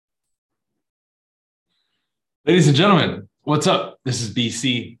Ladies and gentlemen, what's up? This is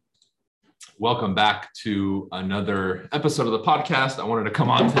BC. Welcome back to another episode of the podcast. I wanted to come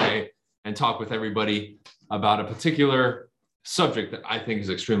on today and talk with everybody about a particular subject that I think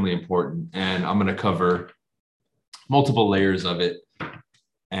is extremely important. And I'm going to cover multiple layers of it.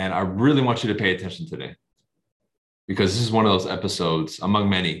 And I really want you to pay attention today because this is one of those episodes among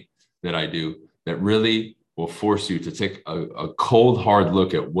many that I do that really will force you to take a cold, hard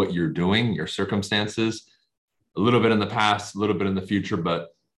look at what you're doing, your circumstances, a little bit in the past, a little bit in the future,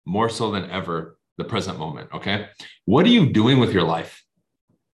 but more so than ever, the present moment. Okay. What are you doing with your life?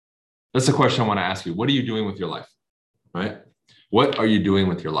 That's the question I want to ask you. What are you doing with your life? Right? What are you doing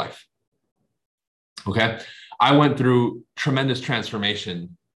with your life? Okay. I went through tremendous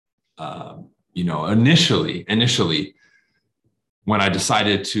transformation, initially when I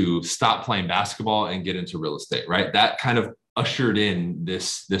decided to stop playing basketball and get into real estate, right? That kind of ushered in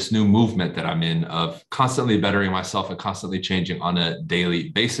this new movement that I'm in of constantly bettering myself and constantly changing on a daily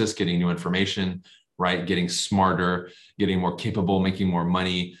basis, getting new information, right? Getting smarter, getting more capable, making more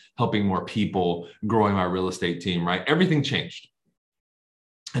money, helping more people, growing my real estate team, right? Everything changed.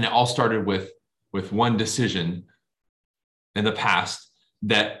 And it all started with one decision in the past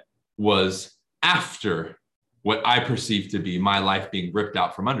that was after what I perceived to be my life being ripped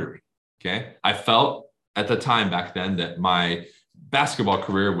out from under me. Okay. I felt at the time back then that my basketball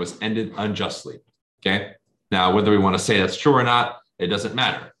career was ended unjustly. Okay. Now, whether we want to say that's true or not, it doesn't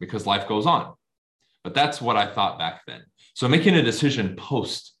matter because life goes on. But that's what I thought back then. So making a decision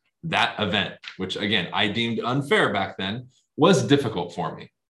post that event, which again, I deemed unfair back then, was difficult for me.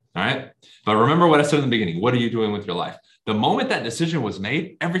 All right. But remember what I said in the beginning. What are you doing with your life? The moment that decision was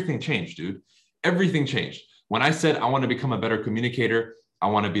made, everything changed, dude. Everything changed. When I said I want to become a better communicator, I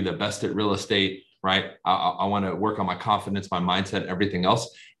want to be the best at real estate, right? I want to work on my confidence, my mindset, everything else.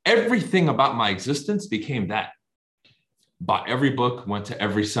 Everything about my existence became that. Bought every book, went to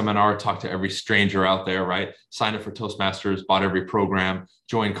every seminar, talked to every stranger out there, right? Signed up for Toastmasters, bought every program,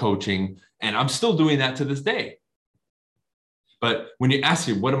 joined coaching, and I'm still doing that to this day. But when you ask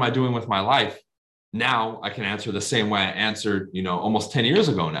me, what am I doing with my life? Now I can answer the same way I answered, almost 10 years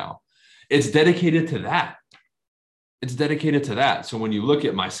ago now. It's dedicated to that. It's dedicated to that. So when you look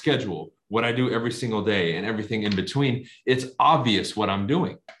at my schedule, what I do every single day and everything in between, it's obvious what I'm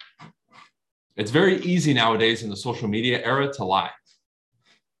doing. It's very easy nowadays in the social media era to lie.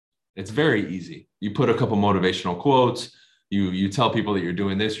 It's very easy. You put a couple motivational quotes, you tell people that you're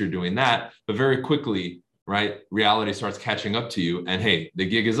doing this, you're doing that, but very quickly, right, reality starts catching up to you and hey, the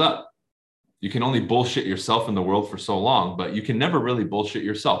gig is up. You can only bullshit yourself in the world for so long, but you can never really bullshit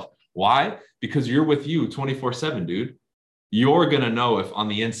yourself. Why? Because you're with you 24/7, dude. You're going to know if on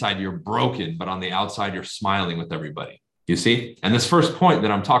the inside you're broken, but on the outside you're smiling with everybody. You see? And this first point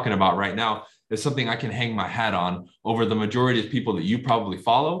that I'm talking about right now is something I can hang my hat on over the majority of people that you probably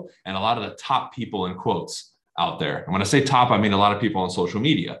follow and a lot of the top people in quotes out there. And when I say top, I mean a lot of people on social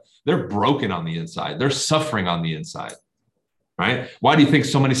media. They're broken on the inside. They're suffering on the inside, right? Why do you think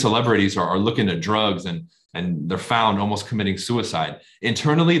so many celebrities are looking at drugs and they're found almost committing suicide?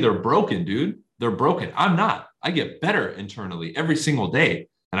 Internally, they're broken, dude. They're broken. I'm not. I get better internally every single day.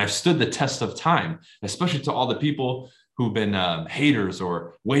 And I've stood the test of time, especially to all the people who've been haters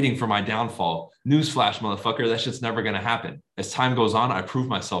or waiting for my downfall. Newsflash, motherfucker, that shit's never going to happen. As time goes on, I prove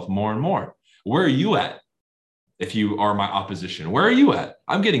myself more and more. Where are you at? If you are my opposition, where are you at?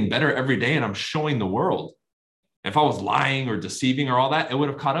 I'm getting better every day and I'm showing the world. If I was lying or deceiving or all that, it would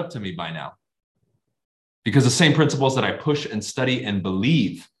have caught up to me by now. Because the same principles that I push and study and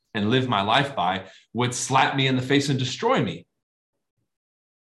believe and live my life by would slap me in the face and destroy me.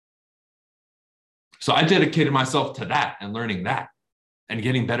 So I dedicated myself to that and learning that and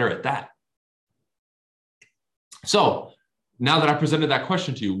getting better at that. So now that I presented that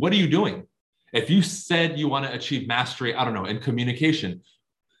question to you, what are you doing? If you said you want to achieve mastery, I don't know, in communication,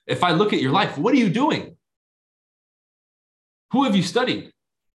 if I look at your life, what are you doing? Who have you studied?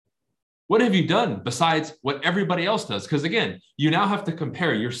 What have you done besides what everybody else does? Because again, you now have to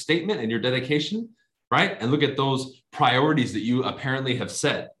compare your statement and your dedication, right? And look at those priorities that you apparently have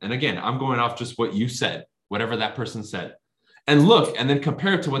said. And again, I'm going off just what you said, whatever that person said. And look, and then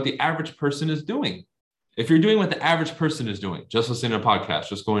compare it to what the average person is doing. If you're doing what the average person is doing, just listening to a podcast,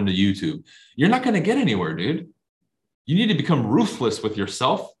 just going to YouTube, you're not going to get anywhere, dude. You need to become ruthless with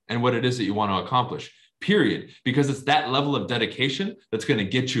yourself and what it is that you want to accomplish. Period. Because it's that level of dedication that's going to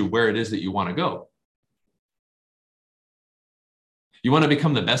get you where it is that you want to go. You want to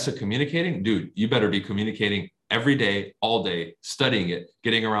become the best at communicating? Dude, you better be communicating every day, all day, studying it,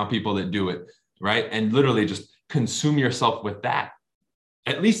 getting around people that do it, right? And literally just consume yourself with that.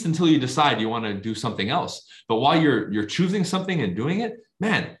 at least until you decide you want to do something else. But while you're choosing something and doing it,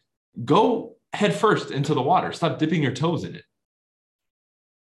 man, go head first into the water. Stop dipping your toes in it.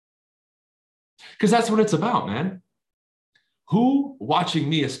 Because that's what it's about, man. Who watching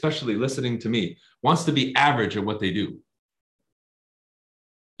me, especially listening to me, wants to be average at what they do?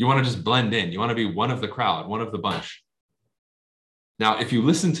 You want to just blend in. You want to be one of the crowd, one of the bunch. Now, if you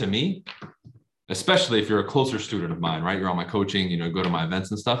listen to me, especially if you're a closer student of mine, right? You're on my coaching, go to my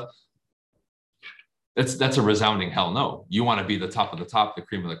events and stuff. That's a resounding hell no. You want to be the top of the top, the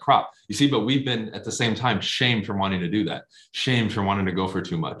cream of the crop. You see, but we've been at the same time shamed for wanting to do that, shamed for wanting to go for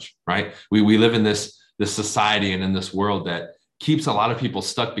too much, right? We live in this society and in this world that keeps a lot of people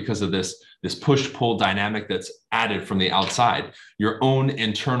stuck because of this push-pull dynamic that's added from the outside. Your own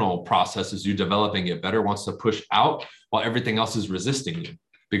internal process as you developing it better wants to push out while everything else is resisting you.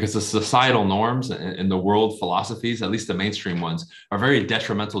 Because the societal norms and the world philosophies, at least the mainstream ones, are very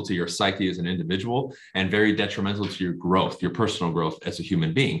detrimental to your psyche as an individual and very detrimental to your growth, your personal growth as a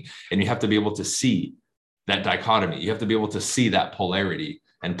human being. And you have to be able to see that dichotomy. You have to be able to see that polarity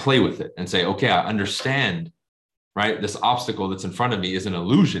and play with it and say, okay, I understand, right? This obstacle that's in front of me is an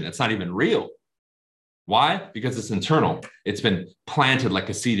illusion. It's not even real. Why? Because it's internal. It's been planted like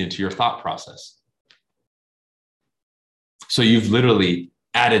a seed into your thought process. So you've literally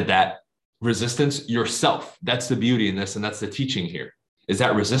added that resistance yourself. That's the beauty in this, and that's the teaching here, is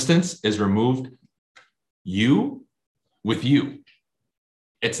that resistance is removed you with you.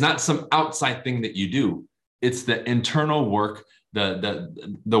 It's not some outside thing that you do. It's the internal work, the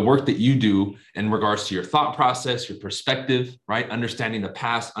work that you do in regards to your thought process, your perspective, right? Understanding the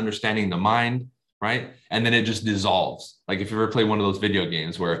past, understanding the mind, right? And then it just dissolves. Like if you ever play one of those video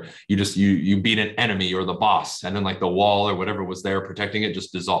games where you beat an enemy or the boss, and then like the wall or whatever was there protecting it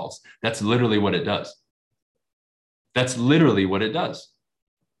just dissolves. That's literally what it does. That's literally what it does.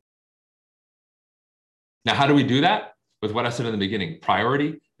 Now, how do we do that? With what I said in the beginning: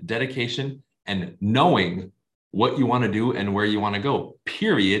 priority, dedication, and knowing what you want to do and where you want to go,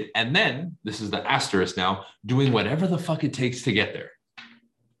 period. And then, this is the asterisk now, doing whatever the fuck it takes to get there.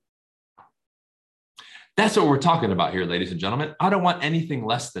 That's what we're talking about here, ladies and gentlemen. I don't want anything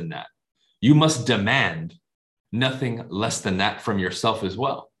less than that. You must demand nothing less than that from yourself as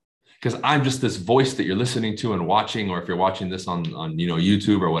well. Because I'm just this voice that you're listening to and watching, or if you're watching this on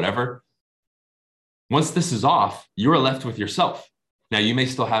YouTube or whatever. Once this is off, you're left with yourself. Now, you may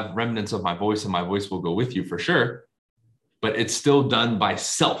still have remnants of my voice, and my voice will go with you for sure, but it's still done by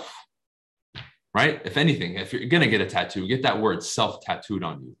self. Right? If anything, if you're going to get a tattoo, get that word self tattooed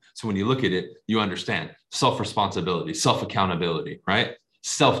on you. So when you look at it, you understand self-responsibility, self-accountability, right?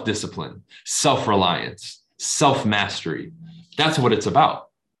 Self-discipline, self-reliance, self-mastery. That's what it's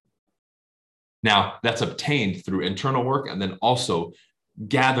about. Now, that's obtained through internal work, and then also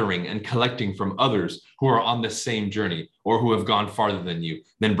gathering and collecting from others who are on the same journey or who have gone farther than you,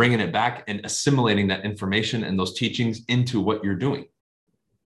 then bringing it back and assimilating that information and those teachings into what you're doing.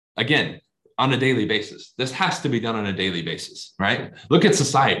 Again, on a daily basis. This has to be done on a daily basis, right? Look at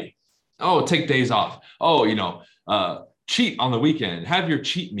society. Oh, take days off. Oh, cheat on the weekend. Have your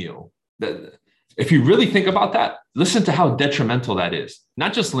cheat meal. If you really think about that, listen to how detrimental that is.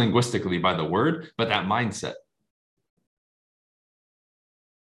 Not just linguistically by the word, but that mindset.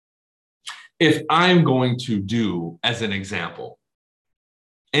 If I'm going to do, as an example,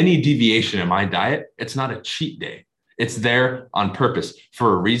 any deviation in my diet, it's not a cheat day. It's there on purpose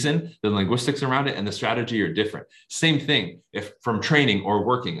for a reason. The linguistics around it and the strategy are different. Same thing. If from training or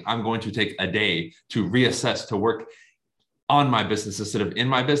working, I'm going to take a day to reassess, to work on my business instead of in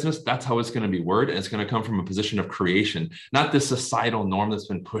my business, that's how it's going to be worded. And it's going to come from a position of creation, not this societal norm that's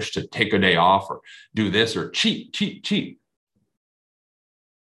been pushed to take a day off or do this or cheat. You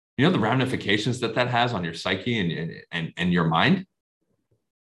know the ramifications that has on your psyche and your mind?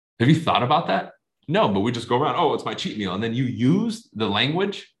 Have you thought about that? No, but we just go around, oh, it's my cheat meal. And then you use the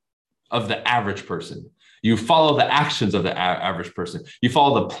language of the average person. You follow the actions of the average person. You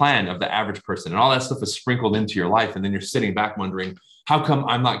follow the plan of the average person. And all that stuff is sprinkled into your life. And then you're sitting back wondering, how come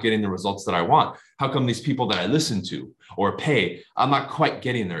I'm not getting the results that I want? How come these people that I listen to or pay, I'm not quite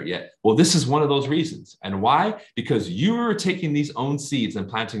getting there yet? Well, this is one of those reasons. And why? Because you're taking these own seeds and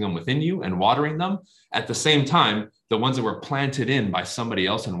planting them within you and watering them. At the same time, the ones that were planted in by somebody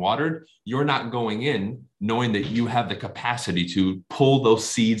else and watered, you're not going in knowing that you have the capacity to pull those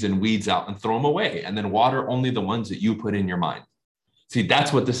seeds and weeds out and throw them away and then water only the ones that you put in your mind. See,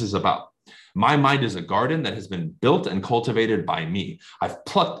 that's what this is about. My mind is a garden that has been built and cultivated by me. I've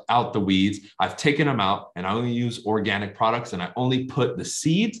plucked out the weeds, I've taken them out, and I only use organic products, and I only put the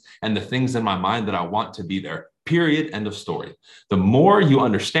seeds and the things in my mind that I want to be there Period. End of story. The more you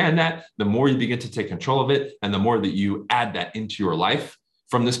understand that, the more you begin to take control of it, and the more that you add that into your life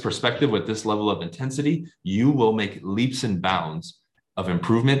from this perspective with this level of intensity, you will make leaps and bounds of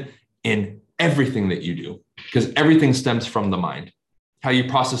improvement in everything that you do, because everything stems from the mind. How you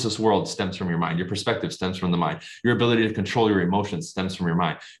process this world stems from your mind. Your perspective stems from the mind. Your ability to control your emotions stems from your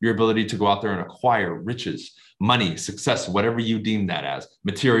mind. Your ability to go out there and acquire riches, money, success, whatever you deem that as,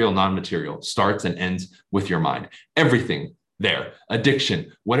 material, non-material, starts and ends with your mind. Everything there,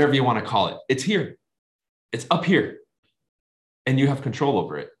 addiction, whatever you want to call it, it's here. It's up here. And you have control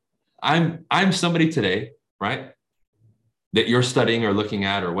over it. I'm somebody today, right, that you're studying or looking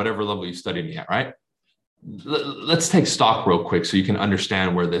at, or whatever level you study me at, right? Let's take stock real quick so you can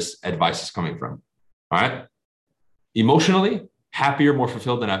understand where this advice is coming from. All right. Emotionally, happier, more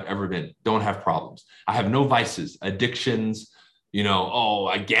fulfilled than I've ever been. Don't have problems. I have no vices, addictions, oh,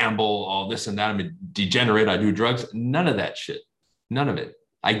 I gamble, all this and that. I'm a degenerate. I do drugs. None of that shit. None of it.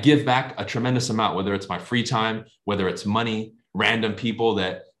 I give back a tremendous amount, whether it's my free time, whether it's money, random people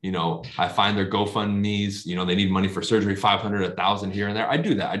that, I find their GoFundMe's, they need money for surgery, 500, 1,000 here and there. I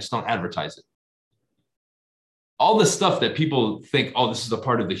do that. I just don't advertise it. All the stuff that people think, oh, this is a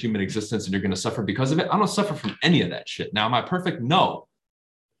part of the human existence and you're going to suffer because of it. I don't suffer from any of that shit. Now, am I perfect? No.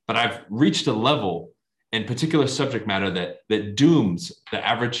 But I've reached a level in particular subject matter that dooms the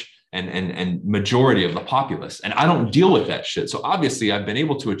average and majority of the populace. And I don't deal with that shit. So obviously I've been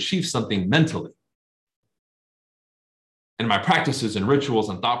able to achieve something mentally. And my practices and rituals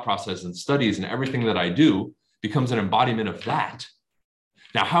and thought process and studies and everything that I do becomes an embodiment of that.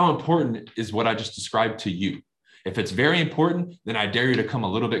 Now, how important is what I just described to you? If it's very important, then I dare you to come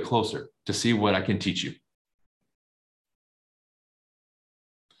a little bit closer to see what I can teach you.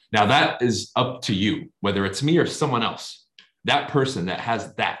 Now, that is up to you, whether it's me or someone else. That person that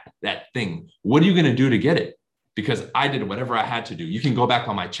has that thing, what are you going to do to get it? Because I did whatever I had to do. You can go back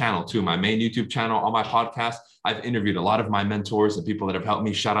on my channel too, my main YouTube channel, on my podcast. I've interviewed a lot of my mentors and people that have helped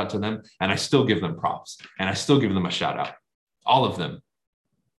me. Shout out to them. And I still give them props and I still give them a shout out. All of them.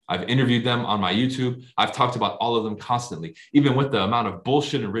 I've interviewed them on my YouTube. I've talked about all of them constantly, even with the amount of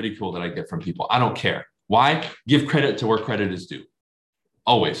bullshit and ridicule that I get from people. I don't care. Why? Give credit to where credit is due.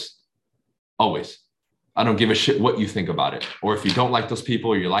 Always. Always. I don't give a shit what you think about it. Or if you don't like those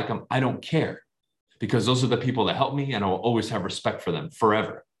people or you like them, I don't care. Because those are the people that help me and I will always have respect for them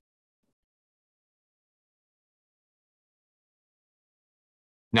forever.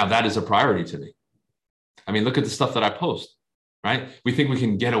 Now that is a priority to me. I mean, look at the stuff that I post. Right? We think we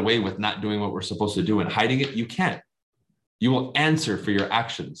can get away with not doing what we're supposed to do and hiding it. You can't. You will answer for your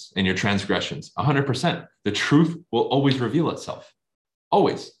actions and your transgressions. 100%. The truth will always reveal itself.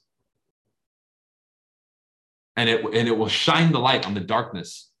 Always. And it will shine the light on the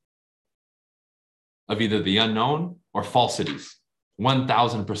darkness of either the unknown or falsities.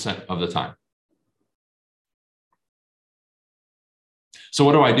 1,000% of the time. So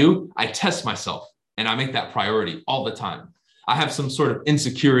what do? I test myself and I make that priority all the time. I have some sort of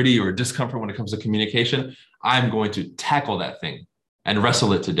insecurity or discomfort when it comes to communication. I'm going to tackle that thing and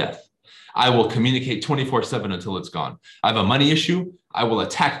wrestle it to death. I will communicate 24/7 until it's gone. I have a money issue. I will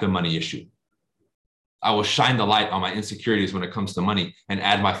attack the money issue. I will shine the light on my insecurities when it comes to money and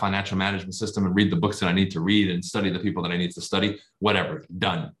add my financial management system and read the books that I need to read and study the people that I need to study. Whatever,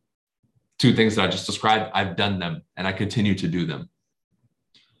 done. 2 things that I just described, I've done them and I continue to do them.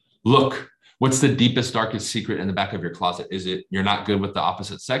 Look. What's the deepest, darkest secret in the back of your closet? Is it you're not good with the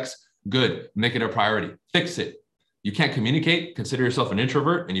opposite sex? Good. Make it a priority. Fix it. You can't communicate. Consider yourself an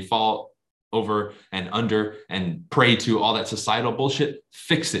introvert and you fall over and under and prey to all that societal bullshit.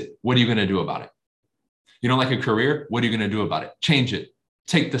 Fix it. What are you going to do about it? You don't like a career? What are you going to do about it? Change it.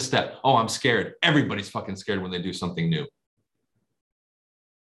 Take the step. Oh, I'm scared. Everybody's fucking scared when they do something new.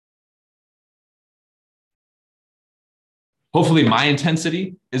 Hopefully my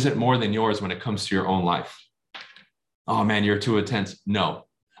intensity isn't more than yours when it comes to your own life. Oh man, you're too intense. No,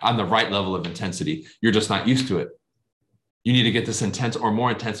 I'm the right level of intensity. You're just not used to it. You need to get this intense or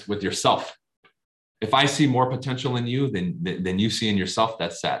more intense with yourself. If I see more potential in you than you see in yourself,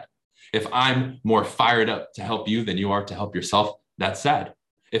 that's sad. If I'm more fired up to help you than you are to help yourself, that's sad.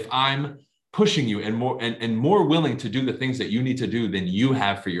 If I'm pushing you and more willing to do the things that you need to do than you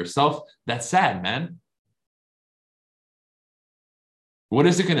have for yourself, that's sad, man. What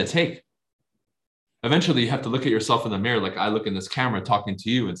is it going to take? Eventually, you have to look at yourself in the mirror like I look in this camera talking to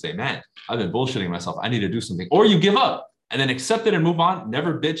you and say, man, I've been bullshitting myself. I need to do something. Or you give up and then accept it and move on.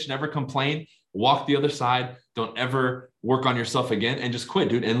 Never bitch, never complain. Walk the other side. Don't ever work on yourself again and just quit,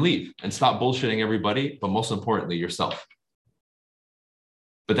 dude, and leave and stop bullshitting everybody. But most importantly, yourself.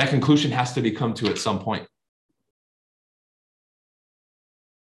 But that conclusion has to be come to at some point.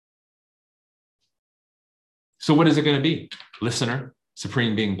 So what is it going to be? Listener,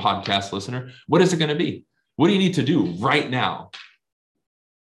 Supreme Being podcast listener, what is it going to be? What do you need to do right now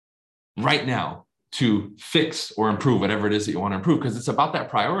to fix or improve whatever it is that you want to improve? Because it's about that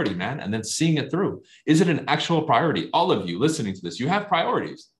priority, man, and then seeing it through. Is it an actual priority? All of you listening to this, you have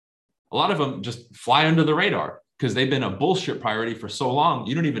priorities. A lot of them just fly under the radar because they've been a bullshit priority for so long,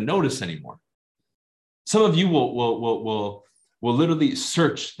 you don't even notice anymore. Some of you will literally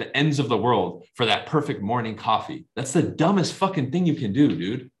search the ends of the world for that perfect morning coffee. That's the dumbest fucking thing you can do,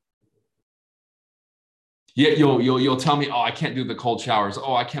 dude. Yet you'll tell me, oh, I can't do the cold showers.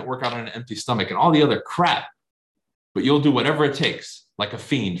 Oh, I can't work out on an empty stomach and all the other crap. But you'll do whatever it takes, like a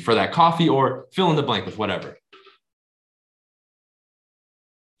fiend, for that coffee, or fill in the blank with whatever.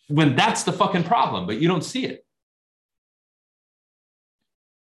 When that's the fucking problem, but you don't see it.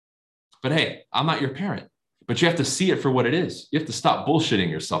 But hey, I'm not your parent, but you have to see it for what it is. You have to stop bullshitting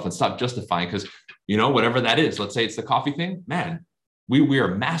yourself and stop justifying, because, you know, whatever that is, let's say it's the coffee thing, man, we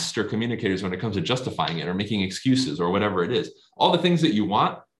are master communicators when it comes to justifying it or making excuses or whatever it is. All the things that you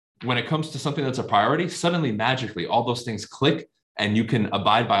want, when it comes to something that's a priority, suddenly magically all those things click and you can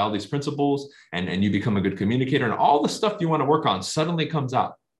abide by all these principles and you become a good communicator, and all the stuff you want to work on suddenly comes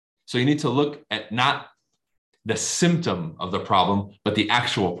out. So you need to look at not the symptom of the problem, but the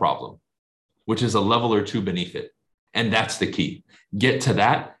actual problem, which is a level or two beneath it. And that's the key. Get to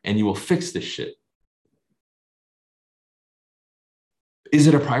that and you will fix this shit. Is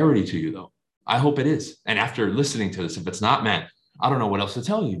it a priority to you though? I hope it is. And after listening to this, if it's not, man, I don't know what else to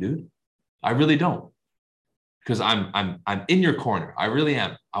tell you, dude. I really don't. Because I'm in your corner. I really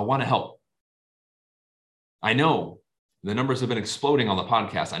am. I want to help. I know the numbers have been exploding on the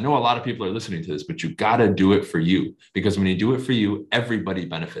podcast. I know a lot of people are listening to this, but you got to do it for you, because when you do it for you, everybody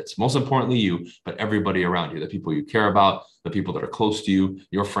benefits. Most importantly, you, but everybody around you, the people you care about, the people that are close to you,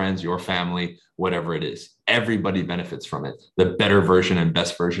 your friends, your family, whatever it is. Everybody benefits from it. The better version and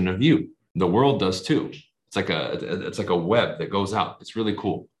best version of you. The world does too. It's like a web that goes out. It's really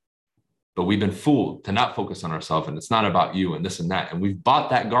cool. But we've been fooled to not focus on ourselves, and it's not about you and this and that. And we've bought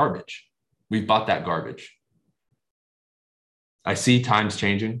that garbage. We've bought that garbage. I see times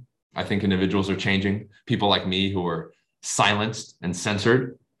changing. I think individuals are changing. People like me who are silenced and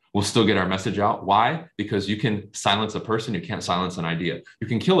censored will still get our message out. Why? Because you can silence a person, you can't silence an idea. You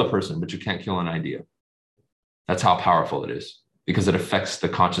can kill a person, but you can't kill an idea. That's how powerful it is, because it affects the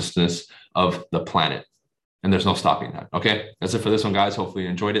consciousness of the planet. And there's no stopping that. Okay, that's it for this one, guys. Hopefully you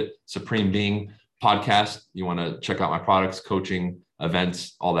enjoyed it. Supreme Being podcast. You want to check out my products, coaching,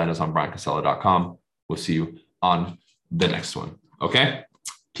 events, all that is on bryancasella.com. We'll see you on the next one. Okay,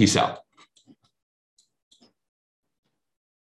 peace out.